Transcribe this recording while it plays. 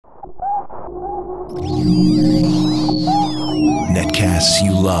podcasts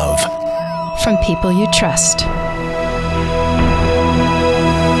you love. From people you trust.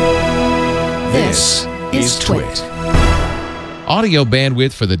 This is Twit. Audio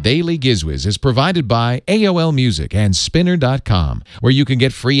bandwidth for the Daily Gizwiz is provided by AOL Music and Spinner.com, where you can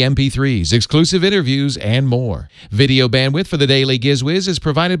get free MP3s, exclusive interviews, and more. Video bandwidth for the Daily Gizwiz is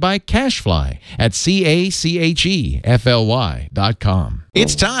provided by Cashfly at CACHEFLY.com.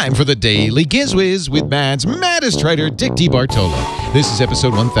 It's time for the Daily Gizwiz with Mad's maddest writer, Dick DeBartolo. This is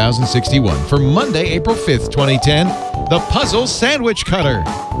episode 1061 for Monday, April 5th, 2010, The Puzzle Sandwich Cutter.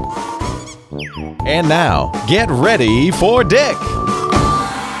 And now, get ready for Dick.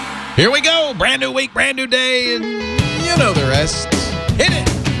 Here we go. Brand new week, brand new day, and you know the rest. Hit it.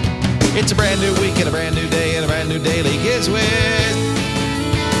 It's a brand new week and a brand new day and a brand new Daily Gizwiz.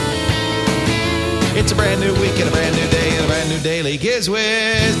 It's a brand new week and a brand new day and a brand new Daily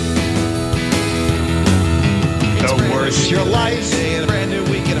Gizwiz. The worse your life, and a brand new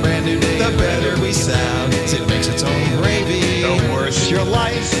week and a brand new day, the better we sound. It makes its own gravy. The worse your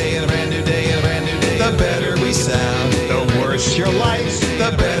life, and a brand new day and a brand new day, the better we sound. The worse your life, the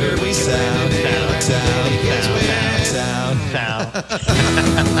better we sound. Sound.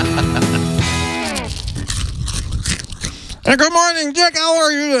 Hey, good morning, Dick. How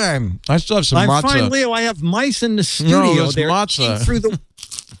are you today? I still have some I'm matzah. fine, Leo. I have mice in the studio. No, there's They're matzah. eating through the...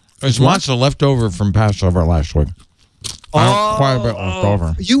 There's matzah left over from Passover last week. Quite a bit left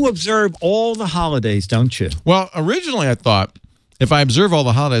over. You observe all the holidays, don't you? Well, originally I thought if I observe all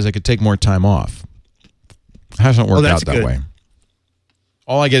the holidays, I could take more time off. It hasn't worked out that way.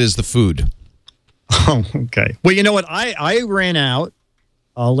 All I get is the food. Oh, okay. Well, you know what? I ran out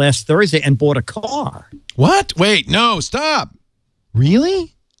last Thursday and bought a car. What? Wait, no, stop.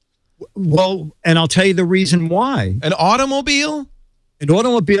 Really? Well, and I'll tell you the reason why. An automobile? An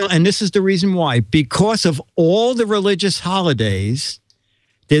automobile, and this is the reason why. Because of all the religious holidays,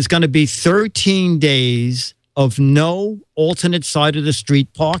 there's going to be 13 days of no alternate side of the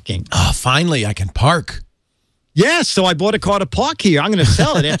street parking. Oh, finally, I can park. Yes, so I bought a car to park here. I'm going to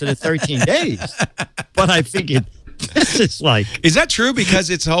sell it after the 13 days. But I figured this is like... Is that true?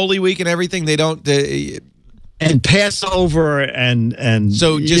 Because it's Holy Week and everything, they don't... and Passover and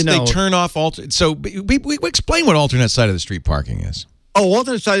so just they turn off... So we explain what alternate side of the street parking is. Oh,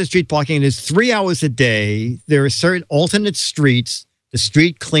 alternate side of the street parking is 3 hours a day. There are certain alternate streets. The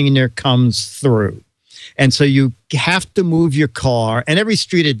street cleaner comes through. And so you have to move your car. And every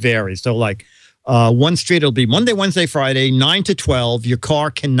street, it varies. So like one street, it'll be Monday, Wednesday, Friday, 9 to 12. Your car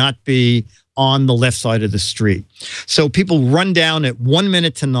cannot be on the left side of the street. So people run down at 1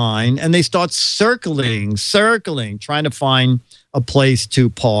 minute to 9, and they start circling, trying to find a place to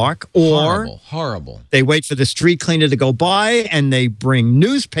park, or horrible. They wait for the street cleaner to go by, and they bring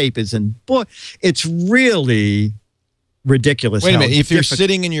newspapers and books. It's really ridiculous. Wait a minute. If you're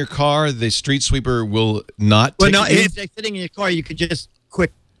sitting in your car, the street sweeper will not Well, take no, you? if they're sitting in your car, you could just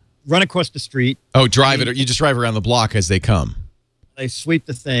quick run across the street. Oh, drive it. Or you just drive around the block as they come. They sweep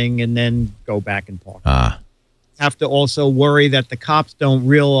the thing and then go back and park. Have to also worry that the cops don't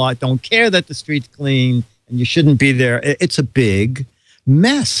care that the street's clean and you shouldn't be there. It's a big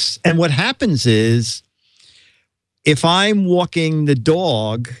mess. And what happens is, if I'm walking the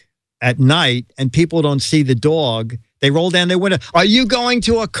dog at night and people don't see the dog, they roll down their window. Are you going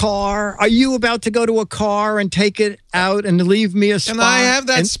to a car? Are you about to go to a car and take it out and leave me a spot? Can I have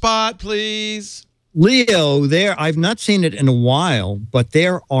that spot, please? Leo, I've not seen it in a while, but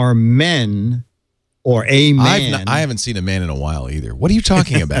there are men or a man. I haven't seen a man in a while either. What are you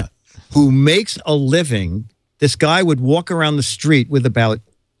talking about? Who makes a living. This guy would walk around the street with about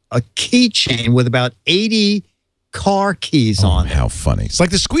a keychain with about 80 car keys on it. How funny. It's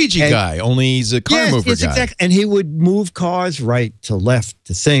like the squeegee guy, only he's a car mover guy. Exactly. And he would move cars right to left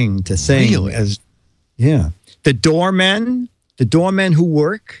to thing. Really? The doormen who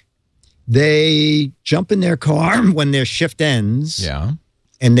work, they jump in their car when their shift ends. Yeah.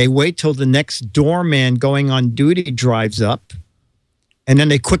 And they wait till the next doorman going on duty drives up. And then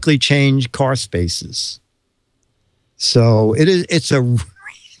they quickly change car spaces. So it's a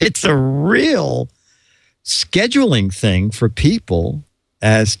real scheduling thing for people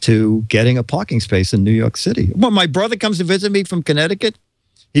as to getting a parking space in New York City. When my brother comes to visit me from Connecticut,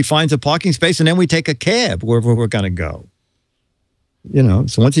 he finds a parking space and then we take a cab wherever we're going to go. You know,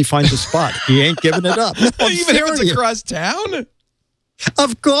 so once he finds a spot, he ain't giving it up. No, even if it's across town?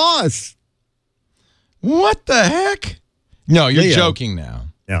 Of course. What the heck? No, you're joking now.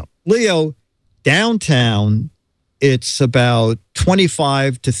 No. Leo, downtown, it's about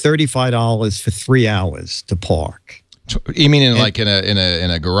 $25 to $35 for 3 hours to park. You mean in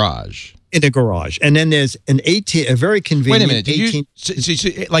a garage? in the garage. And then there's a very convenient. Wait a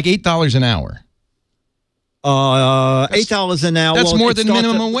minute. Like $8 an hour. $8 an hour. That's more than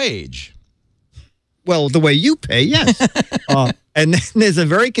minimum wage. Well, the way you pay, yes. And then there's a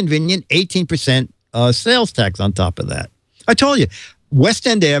very convenient 18% sales tax on top of that. I told you, West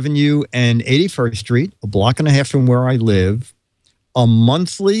End Avenue and 81st Street, a block and a half from where I live, a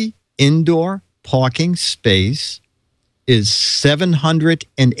monthly indoor parking space is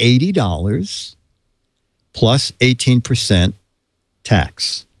 $780 plus 18%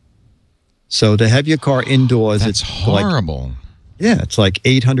 tax. So to have your car indoors, That's it's horrible. It's like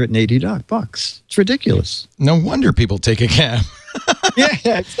 $880. It's ridiculous. No wonder people take a cab.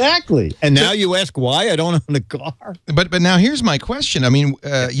 Yeah, exactly. And now you ask why I don't own a car. But now here's my question. I mean,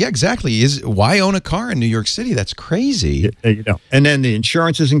 yeah, exactly. Why own a car in New York City? That's crazy. And then the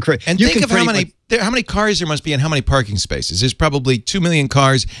insurance is incredible. And think of how many cars there must be and how many parking spaces. There's probably 2 million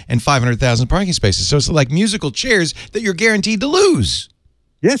cars and 500,000 parking spaces. So it's like musical chairs that you're guaranteed to lose.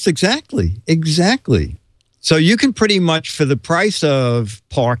 Yes, exactly. Exactly. So you can pretty much, for the price of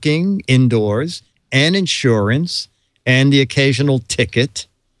parking indoors and insurance and the occasional ticket,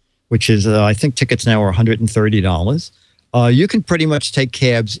 which is, I think tickets now are $130, you can pretty much take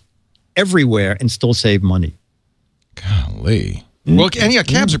cabs everywhere and still save money. Golly. Well, and yeah,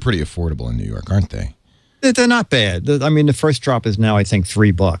 cabs are pretty affordable in New York, aren't they? They're not bad. I mean, the first drop is now, I think,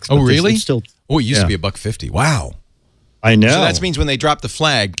 $3. Oh, really? It's still, it used to be $1.50. Wow. I know. So that means when they drop the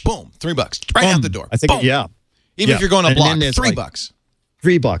flag, boom, $3, right out the door. I think, boom. Even if you're going a block, $3.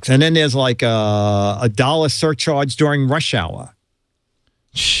 $3. And then there's like a $1 surcharge during rush hour.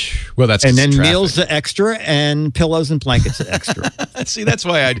 Well, that's and then traffic. meals are extra and pillows and blankets are extra. See, that's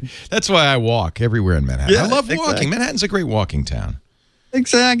why I walk everywhere in Manhattan. Yeah, I love walking. exactly. Manhattan's a great walking town.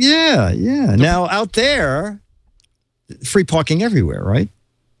 Exactly. Yeah. Now out there, free parking everywhere, right?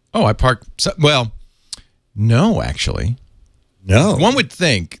 Oh, I park. Well, no, actually. No. One would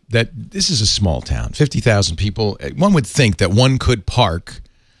think that this is a small town, 50,000 people. One would think that one could park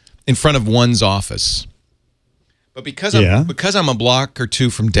in front of one's office. But because I'm a block or two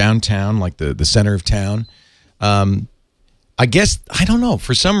from downtown, like the center of town, I guess, I don't know,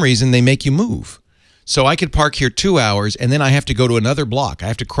 for some reason they make you move. So I could park here 2 hours and then I have to go to another block. I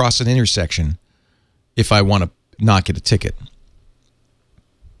have to cross an intersection if I want to not get a ticket.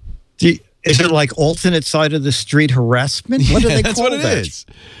 Is it like alternate side of the street harassment? What do they call that? That's what it is.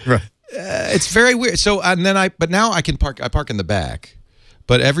 Right. It's very weird. So but now I can park. I park in the back,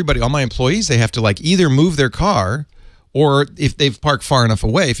 but all my employees, they have to like either move their car, or if they've parked far enough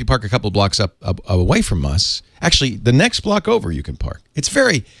away. If you park a couple blocks up away from us, actually the next block over you can park. It's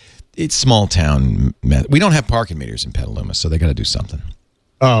small town. We don't have parking meters in Petaluma, so they got to do something.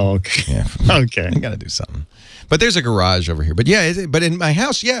 Oh, okay. Yeah. Okay. They got to do something. But there's a garage over here. But yeah, but in my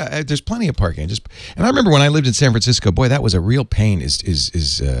house, yeah, there's plenty of parking. And I remember when I lived in San Francisco, boy, that was a real pain.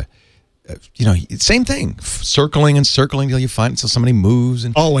 Same thing, circling until you find until somebody moves.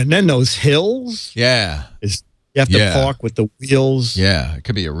 And then those hills. Yeah, you have to park with the wheels. Yeah, it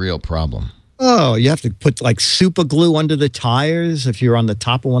could be a real problem. Oh, you have to put like super glue under the tires if you're on the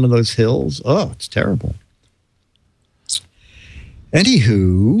top of one of those hills. Oh, it's terrible.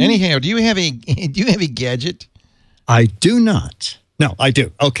 Anyhow, do you have a gadget? I do not. No, I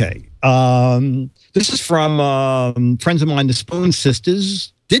do. Okay. This is from friends of mine, the Spoon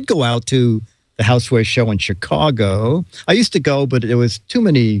Sisters. Did go out to the Houseware Show in Chicago. I used to go, but there was too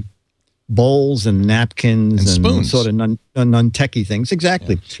many bowls and napkins and spoons. Sort of non-techie things.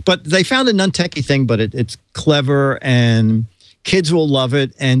 Exactly. Yeah. But they found a non-techie thing, but it's clever and kids will love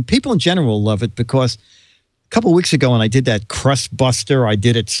it and people in general will love it because a couple of weeks ago when I did that crust buster, I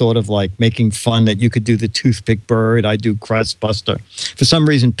did it sort of like making fun that you could do the toothpick bird. I do crust buster. For some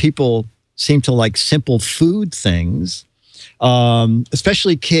reason, people seem to like simple food things,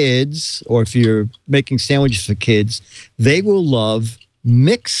 especially kids, or if you're making sandwiches for kids, they will love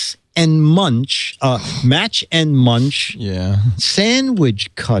match and munch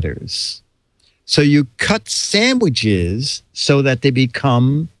sandwich cutters. So you cut sandwiches so that they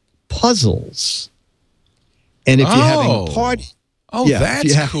become puzzles. And if you're having a party,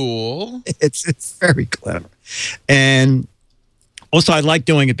 that's cool. It's very clever. And also, I like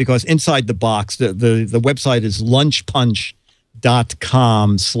doing it because inside the box, the website is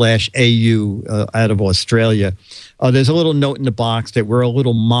lunchpunch.com/au out of Australia. There's a little note in the box that we're a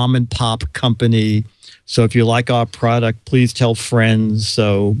little mom and pop company. So if you like our product, please tell friends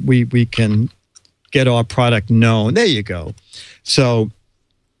so we can get our product known. There you go. So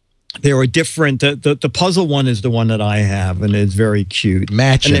there are different. The puzzle one is the one that I have, and it's very cute.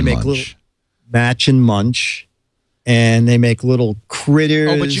 Match and Match and Munch. and they make little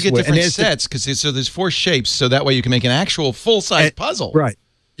critters. Oh, but you get different sets because there's 4 shapes, so that way you can make an actual full-size puzzle. Right.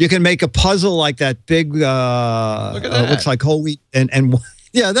 You can make a puzzle like that big. Look at that. Looks like whole wheat and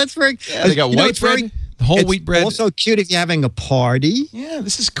yeah, that's very. Yeah, they got white bread. Whole wheat bread. Also cute if you're having a party. Yeah,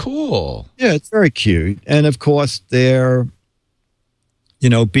 this is cool. Yeah, it's very cute. And of course, they're,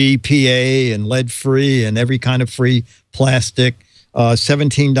 BPA and lead free and every kind of free plastic.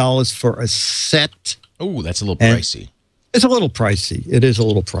 $17 for a set. Oh, that's a little pricey. It's a little pricey. It is a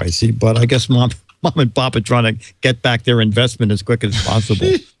little pricey, but I guess mom and pop are trying to get back their investment as quick as possible.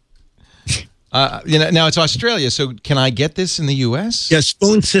 Now it's Australia, so can I get this in the U.S.? Yes,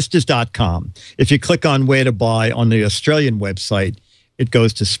 spoonsisters.com. If you click on where to buy on the Australian website, it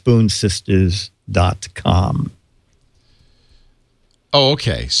goes to spoonsisters.com. Oh,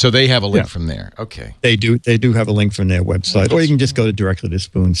 okay. So they have a link from there. Okay. They do have a link from their website, or you can just go directly to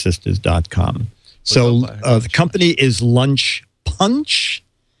spoonsisters.com. So the company is Lunch Punch,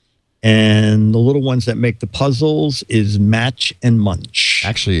 and the little ones that make the puzzles is Match and Munch.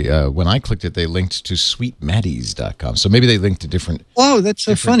 Actually, when I clicked it, they linked to sweetmaddies.com. So maybe they linked to different. Oh, that's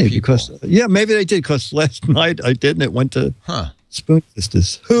so funny people. Because maybe they did, because last night I did, and it went to Spoon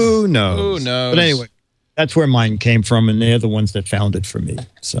Sisters. Who knows? Who knows? But anyway, that's where mine came from, and they're the ones that found it for me.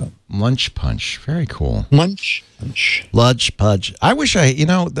 So Lunch Punch, very cool. Lunch Punch. Lunch Punch. I wish I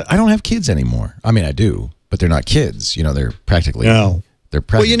don't have kids anymore. I mean, I do, but they're not kids. They're practically. No. They're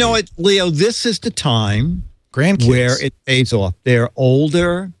practically. Well, you know what, Leo? This is the time grandkids where it pays off. They're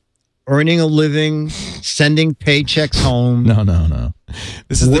older, earning a living, sending paychecks home. No.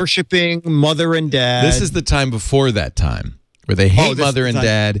 This is worshiping mother and dad. This is the time before that time where they hate mother and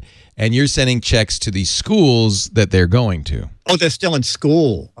dad, and you're sending checks to these schools that they're going to. Oh, they're still in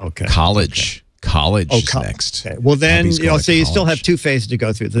school. Okay. College. Okay. College is next. Okay. Well, then, so you still have 2 phases to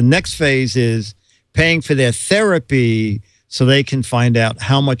go through. The next phase is paying for their therapy so they can find out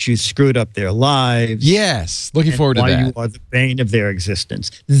how much you screwed up their lives. Yes. Looking forward to that. Why you are the bane of their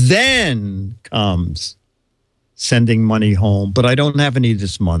existence. Then comes sending money home. But I don't have any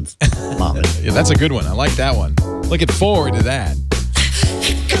this month, Mama. Yeah, that's a good one. I like that one. Looking forward to that.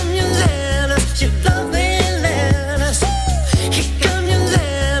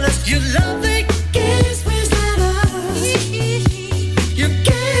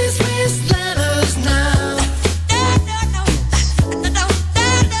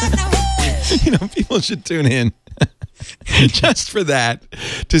 People should tune in just for that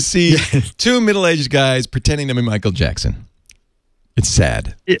to see 2 middle-aged guys pretending to be Michael Jackson. It's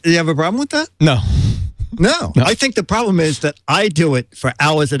sad. You have a problem with that? No. I think the problem is that I do it for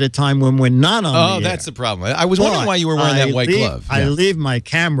hours at a time when we're not on the air. That's the problem. I was wondering why you were wearing that white glove. I leave my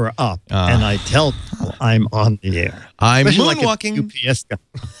camera up and I tell people I'm on the air. I'm moonwalking. Like UPS guy.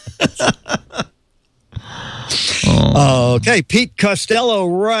 Okay, Pete Costello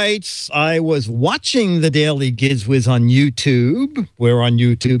writes, I was watching the Daily Gizwiz on YouTube. We're on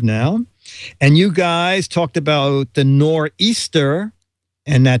YouTube now. And you guys talked about the nor'easter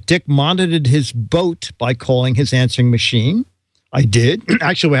and that Dick monitored his boat by calling his answering machine. I did.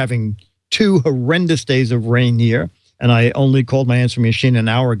 Actually, we're having 2 horrendous days of rain here, and I only called my answering machine an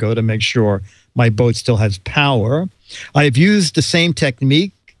hour ago to make sure my boat still has power. I've used the same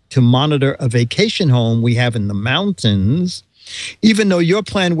technique to monitor a vacation home we have in the mountains. Even though your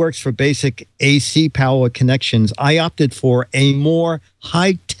plan works for basic AC power connections, I opted for a more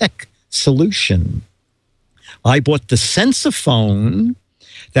high-tech solution. I bought the Sensaphone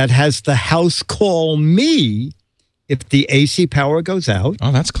that has the house call me if the AC power goes out.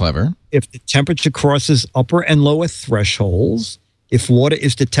 Oh, that's clever. If the temperature crosses upper and lower thresholds, if water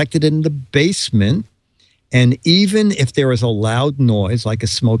is detected in the basement, and even if there is a loud noise like a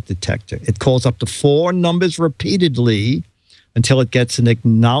smoke detector. It calls up to 4 numbers repeatedly until it gets an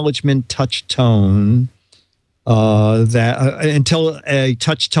acknowledgement touch tone until a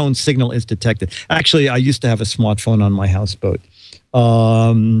touch tone signal is detected. Actually, I used to have a smartphone on my houseboat.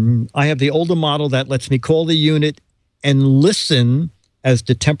 I have the older model that lets me call the unit and listen as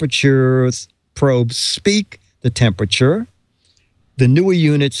the temperature probes speak the temperature. The newer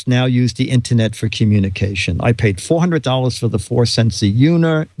units now use the internet for communication. I paid $400 for the 4-sensor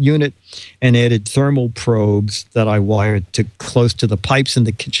unit and added thermal probes that I wired to close to the pipes in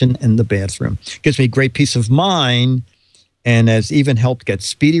the kitchen and the bathroom. Gives me great peace of mind and has even helped get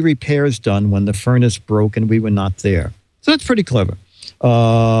speedy repairs done when the furnace broke and we were not there. So that's pretty clever.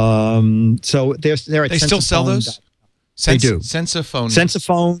 So they're at They still sell those? They do. Sensaphone.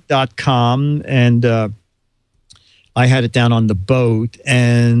 Sensaphone.com, and I had it down on the boat,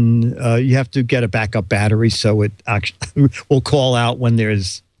 and you have to get a backup battery so it actually will call out when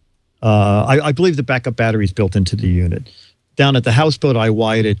there's I believe the backup battery is built into the unit. Down at the houseboat, I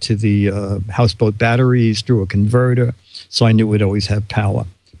wired it to the houseboat batteries through a converter, so I knew it would always have power.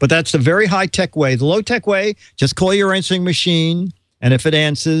 But that's the very high-tech way. The low-tech way, just call your answering machine, and if it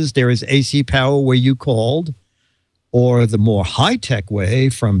answers, there is AC power where you called. Or the more high-tech way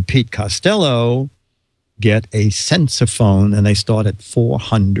from Pete Costello, get a Sensaphone, and they start at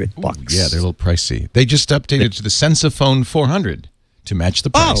 $400. Yeah, they're a little pricey. They just updated to the Sensaphone 400 to match the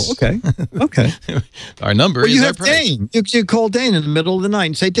price. Oh, okay. Okay. Our number is our price. Dane. You call Dane in the middle of the night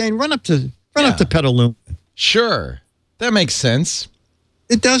and say, Dane, run up to Petaluma. Sure. That makes sense.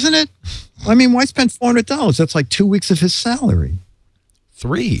 It doesn't it? I mean, why spend $400? That's like 2 weeks of his salary.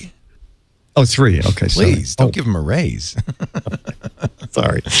 3. Oh, 3. Okay, please don't give him a raise.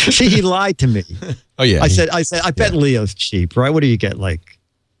 Sorry. See, he lied to me. Oh yeah. I said, I bet Leo's cheap, right? What do you get, like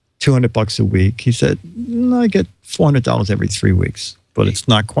 $200 a week? He said, I get $400 every 3 weeks, but it's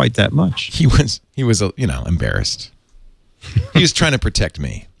not quite that much. He was embarrassed. He was trying to protect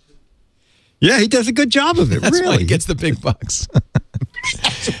me. Yeah, he does a good job of it. That's really, why he gets the big bucks.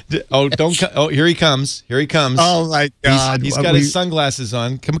 Here he comes. Here he comes. Oh my God! He's got his sunglasses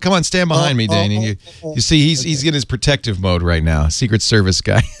on. Come on, stand behind me, Dane. You see, he's in his protective mode right now. Secret Service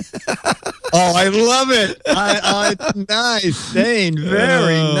guy. Oh, I love it. Nice, Dane.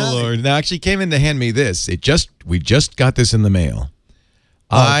 Very nice. Lord. Now, actually, came in to hand me this. We just got this in the mail.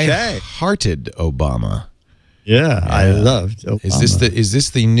 Okay. I hearted Obama. Yeah, I loved Obama. Is this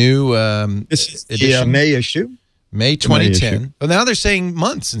the new edition? May issue? May 2010. Well, now they're saying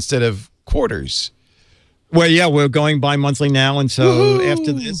months instead of quarters. Well, yeah, we're going bi-monthly now, and so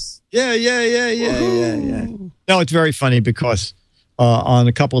after this, yeah. No, it's very funny because on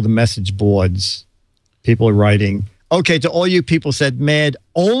a couple of the message boards, people are writing, okay, to all you people said, Mad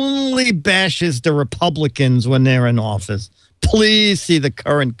only bashes the Republicans when they're in office. Please see the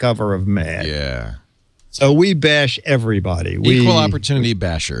current cover of Mad. Yeah. So we bash everybody. Equal opportunity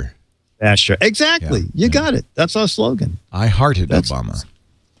basher. Basher. Exactly. You got it. That's our slogan. I hearted Obama.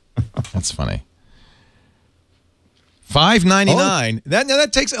 That's funny. $5.99. Oh.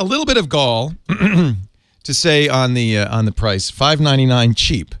 That takes a little bit of gall to say on the price. $5.99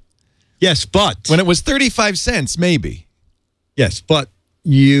 cheap. Yes, but when it was 35 cents, maybe. Yes, but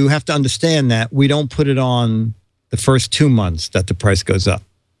you have to understand that we don't put it on the first 2 months that the price goes up.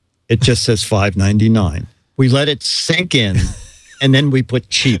 It just says $5.99. We let it sink in, and then we put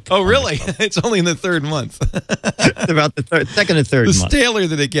cheap. Oh, really? It's only in the third month. It's about the second and third month. The staler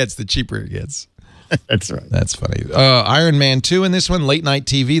that it gets, the cheaper it gets. That's right. That's funny. Iron Man 2 in this one, late night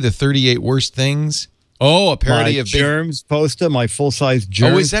TV, the 38 worst things. Oh, a parody of Germs poster, my full-size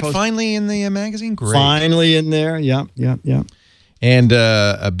Germs. Oh, is that poster. Finally in the magazine? Great. Finally in there. Yeah. And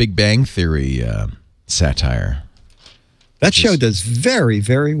a Big Bang Theory satire. That show does very,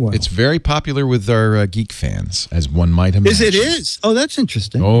 very well. It's very popular with our geek fans, as one might imagine. It is? Oh, that's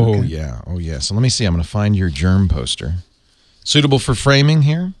interesting. Oh, okay. Yeah. Oh, yeah. So let me see. I'm going to find your germ poster. Suitable for framing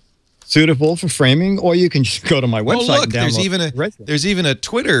here? Suitable for framing, or you can just go to my website look, and download. There's even a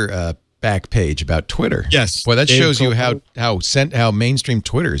Twitter back page about Twitter. Yes. Boy, that shows you how mainstream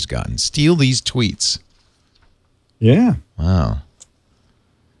Twitter has gotten. Steal these tweets. Yeah. Wow.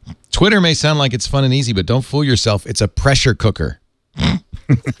 Twitter may sound like it's fun and easy, but don't fool yourself. It's a pressure cooker.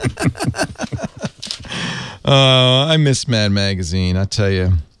 I miss Mad Magazine. I tell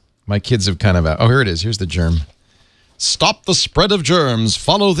you, my kids have kind of... Oh, here it is. Here's the germ. Stop the spread of germs.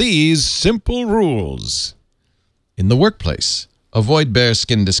 Follow these simple rules. In the workplace, avoid bare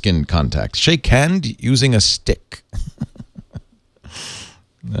skin-to-skin contact. Shake hand using a stick.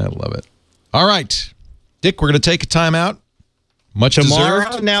 I love it. All right. Dick, we're going to take a time out. Much tomorrow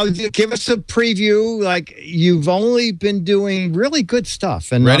deserved. Now give us a preview. Like, you've only been doing really good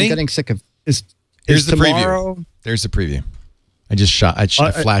stuff, and Ready? I'm getting sick of. Here's the tomorrow? preview. There's the preview. I just shot. I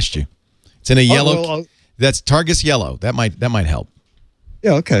flashed you. It's in a yellow. That's Targus yellow. That might help.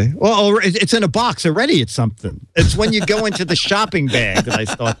 Yeah. Okay. Well, it's in a box already. It's something. It's when you go into the shopping bag that I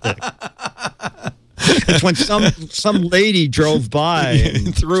start to. It's when some lady drove by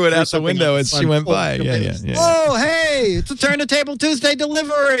and threw it out the window as she went by. Yeah. Oh, hey, it's a Turn the Table Tuesday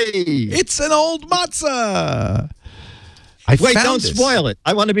delivery. It's an old matzah. Wait, don't spoil it.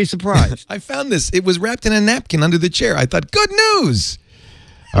 I want to be surprised. I found this. It was wrapped in a napkin under the chair. I thought, good news.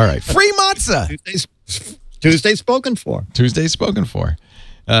 All right, free matzah. Tuesday spoken for. Tuesday spoken for.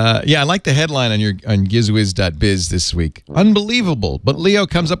 I like the headline on gizwiz.biz this week. Unbelievable, but Leo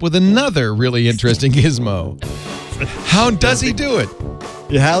comes up with another really interesting gizmo. How does he do it?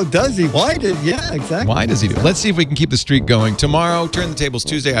 How does he? Yeah, exactly. Why does he do it? Let's see if we can keep the streak going. Tomorrow, Turn the Tables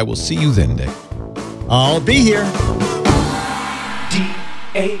Tuesday. I will see you then, Dick. I'll be here.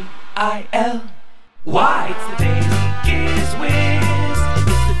 DAI. It's the Daily Giz Whiz.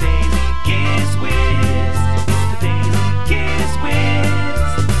 It's the Daily Giz Whiz. It's the Daily Giz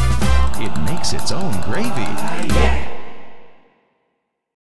Whiz. It makes its own gravy. Yeah.